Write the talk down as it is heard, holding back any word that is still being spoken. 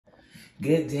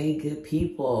Good day, good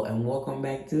people, and welcome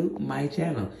back to my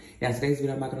channel. Now, today's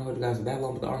video, I'm not going to hold you guys for that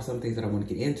long, but there are some things that I want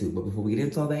to get into. But before we get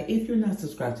into all that, if you're not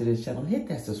subscribed to this channel, hit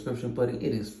that subscription button.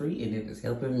 It is free and it is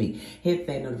helping me. Hit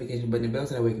that notification button and bell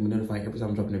so that way you can be notified every time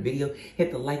I'm dropping a video.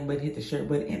 Hit the like button, hit the share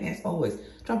button, and as always,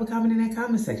 drop a comment in that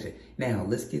comment section. Now,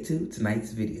 let's get to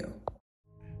tonight's video.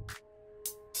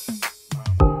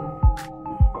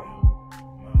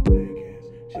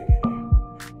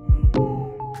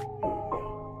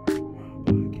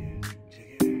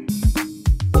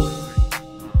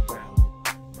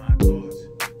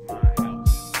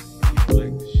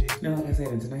 Now, like I said,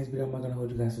 in tonight's video, I'm not going to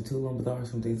hold you guys for too long, but there are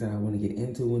some things that I want to get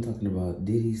into when talking about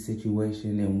Diddy's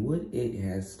situation and what it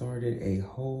has started a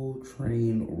whole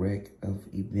train wreck of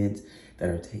events that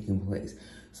are taking place.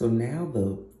 So now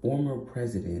the former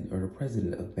president or the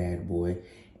president of Bad Boy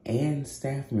and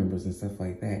staff members and stuff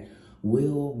like that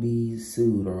will be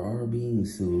sued or are being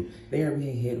sued. They are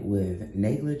being hit with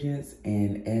negligence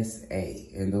and SA,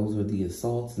 and those are the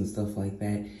assaults and stuff like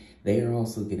that. They are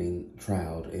also getting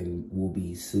trialed and will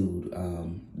be sued.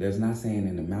 There's not saying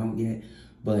an amount yet,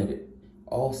 but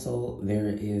also there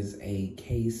is a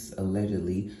case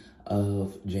allegedly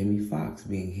of Jamie Foxx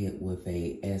being hit with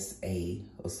a SA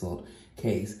assault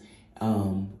case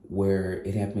where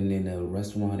it happened in a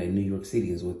restaurant in New York City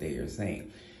is what they are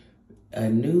saying. I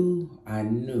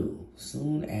knew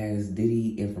soon as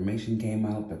Diddy information came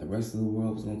out that the rest of the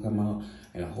world was going to come out,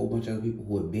 and a whole bunch of other people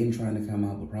who had been trying to come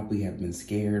out but probably have been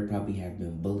scared, probably have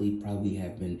been bullied, probably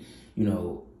have been,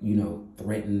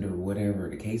 threatened or whatever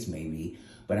the case may be.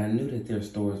 But I knew that their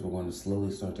stories were going to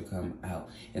slowly start to come out,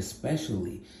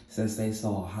 especially since they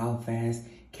saw how fast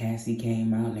Cassie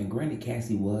came out. And granted,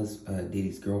 Cassie was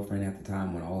Diddy's girlfriend at the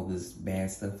time when all this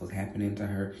bad stuff was happening to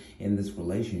her in this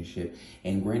relationship.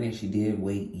 And granted, she did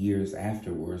wait years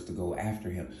afterwards to go after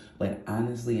him. But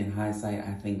honestly, in hindsight,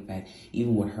 I think that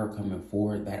even with her coming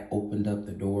forward, that opened up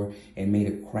the door and made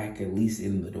a crack, at least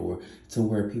in the door, to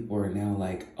where people are now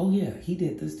like, oh yeah, he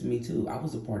did this to me too. I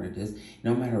was a part of this,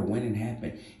 no matter when it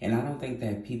happened. And I don't think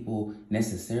that people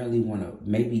necessarily want to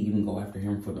maybe even go after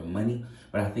him for the money,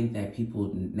 but I think that people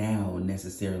now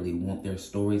necessarily want their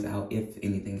stories out if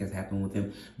anything has happened with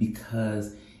him,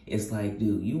 because it's like,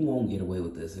 dude, you won't get away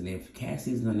with this. And if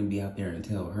Cassie's going to be out there and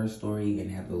tell her story and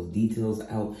have those details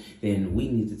out, then we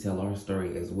need to tell our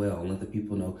story as well and let the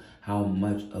people know how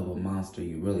much of a monster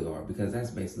you really are, because that's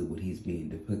basically what he's being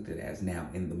depicted as now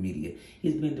in the media.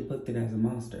 He's being depicted as a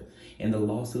monster. And the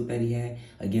lawsuit that he had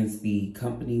against the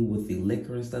company with the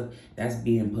liquor and stuff, that's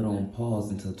being put on pause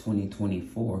until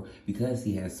 2024 because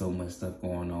he has so much stuff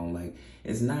going on. Like,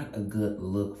 it's not a good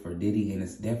look for Diddy, and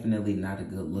it's definitely not a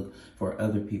good look for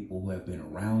other people who have been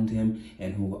around him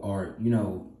and who are,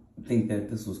 think that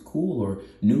this was cool or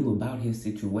knew about his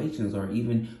situations or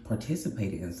even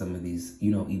participated in some of these,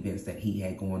 events that he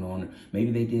had going on.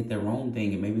 Maybe they did their own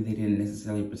thing and maybe they didn't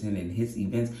necessarily pretend in his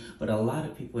events, but a lot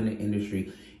of people in the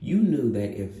industry, you knew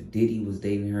that if Diddy was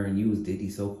dating her and you was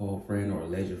Diddy's so-called friend or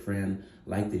alleged friend,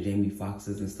 like the Jamie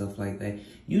Foxxes and stuff like that,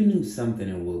 you knew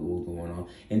something was going on.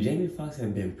 And Jamie Foxx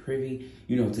had been privy,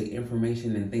 to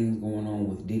information and things going on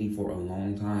with Diddy for a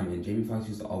long time. And Jamie Foxx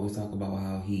used to always talk about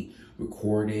how he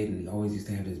recorded, and he always used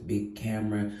to have this big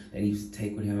camera that he used to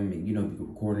take with him and, be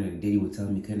recording, and Diddy would tell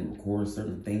him he couldn't record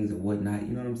certain things and whatnot, you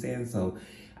know what I'm saying? So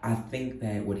I think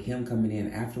that with him coming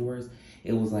in afterwards,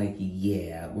 it was like,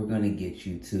 yeah, we're going to get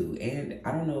you too. And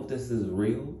I don't know if this is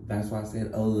real. That's why I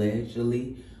said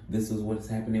allegedly this is what's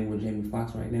happening with Jamie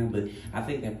Foxx right now. But I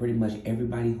think that pretty much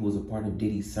everybody who was a part of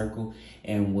Diddy's circle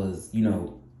and was,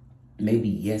 maybe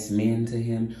yes men to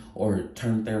him or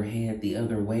turned their head the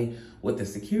other way with the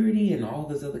security and all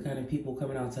this other kind of people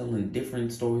coming out telling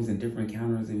different stories and different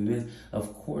counters and events.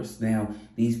 Of course, now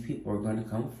these people are going to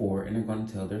come forward and they're going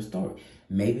to tell their story.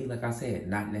 Maybe, like I said,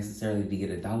 not necessarily to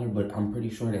get $1, but I'm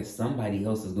pretty sure that somebody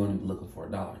else is going to be looking for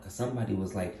 $1, because somebody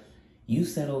was like, you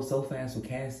settled so fast with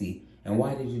Cassie, and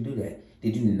why did you do that?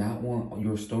 Did you not want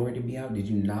your story to be out? Did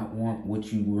you not want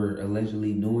what you were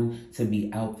allegedly doing to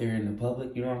be out there in the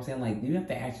public? You know what I'm saying? Like, you have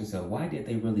to ask yourself, why did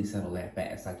they really settle that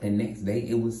fast? Like, the next day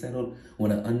it was settled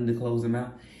with an undisclosed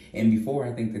amount. And before,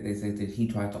 I think that they said that he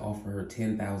tried to offer her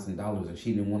 $10,000 and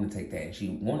she didn't want to take that. And she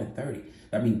wanted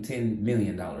 $10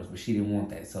 million, but she didn't want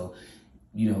that. So,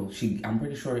 I'm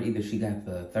pretty sure either she got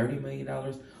the $30 million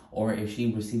or if she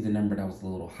received a number that was a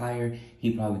little higher,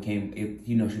 he probably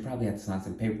she probably had to sign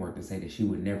some paperwork to say that she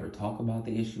would never talk about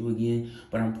the issue again.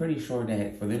 But I'm pretty sure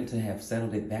that for them to have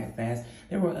settled it that fast,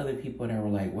 there were other people that were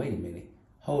like, wait a minute,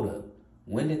 hold up.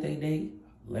 When did they date?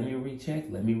 Let me recheck.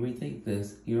 Let me rethink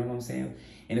this. You know what I'm saying?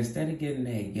 And instead of getting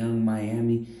that young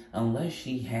Miami, unless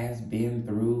she has been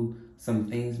through some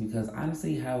things, because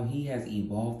honestly, how he has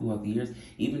evolved throughout the years,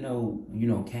 even though, you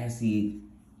know, Cassie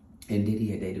and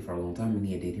Diddy had dated for a long time, and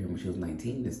he had dated her when she was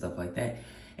 19 and stuff like that.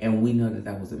 And we know that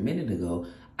that was a minute ago.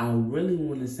 I really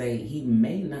want to say he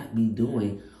may not be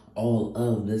doing all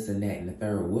of this and that and the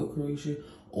third with Carisha,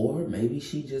 or maybe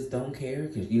she just don't care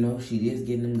because, you know, she is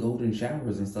getting them golden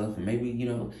showers and stuff. And maybe, you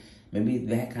know, maybe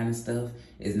that kind of stuff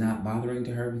is not bothering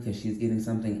to her because she's getting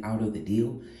something out of the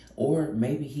deal. Or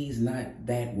maybe he's not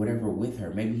that whatever with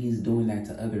her. Maybe he's doing that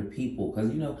to other people.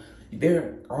 Because, you know,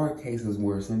 there are cases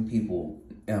where some people,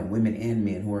 women and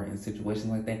men who are in situations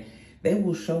like that, they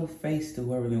will show face to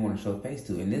whoever they want to show face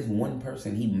to. And this one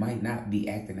person, he might not be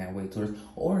acting that way towards,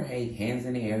 or hey, hands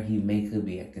in the air, he could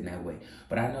be acting that way.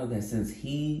 But I know that since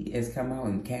he has come out,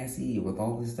 and Cassie with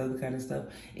all this other kind of stuff,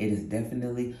 it is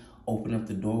definitely open up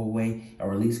the doorway,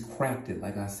 or at least cracked it,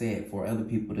 like I said, for other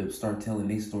people to start telling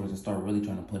their stories and start really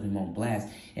trying to put him on blast.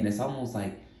 And it's almost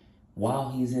like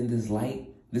while he's in this light,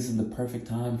 this is the perfect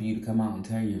time for you to come out and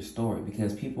tell your story,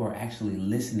 because people are actually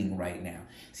listening right now.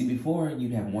 See, before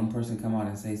you'd have one person come out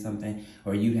and say something,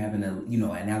 or you'd have an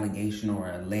allegation or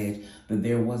an allege, but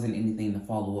there wasn't anything to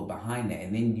follow up behind that.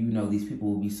 And then, you know, these people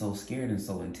would be so scared and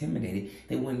so intimidated,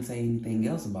 they wouldn't say anything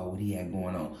else about what he had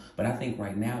going on. But I think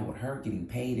right now with her getting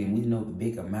paid, and we know the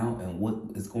big amount and what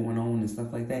is going on and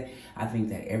stuff like that, I think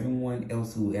that everyone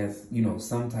else who has, you know,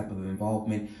 some type of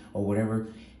involvement or whatever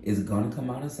is going to come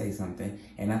out and say something.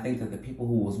 And I think that the people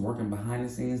who was working behind the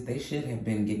scenes, they should have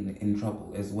been getting in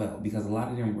trouble as well, because a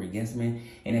lot of them were yes men.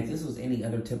 And if this was any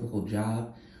other typical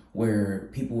job where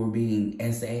people were being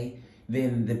SA,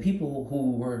 then the people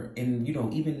who were in, you know,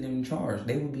 even in charge,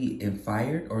 they would be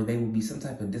fired, or they would be some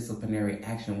type of disciplinary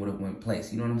action would have went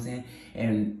place. You know what I'm saying?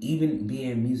 And even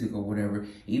being music or whatever,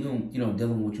 even, you know,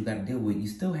 dealing with what you got to deal with, you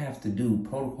still have to do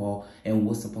protocol and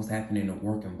what's supposed to happen in a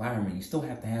work environment. You still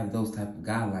have to have those type of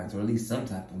guidelines, or at least some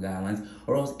type of guidelines,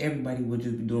 or else everybody would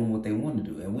just be doing what they want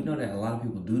to do. And we know that a lot of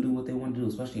people do what they want to do,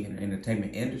 especially in the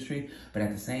entertainment industry. But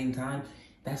at the same time,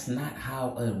 that's not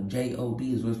how a job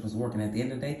is supposed to work. And at the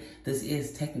end of the day, this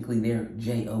is technically their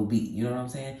job. You know what I'm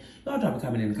saying? Y'all drop a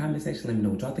comment in the comment section. Let me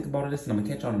know what y'all think about this, and I'm going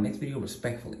to catch y'all in the next video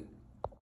respectfully.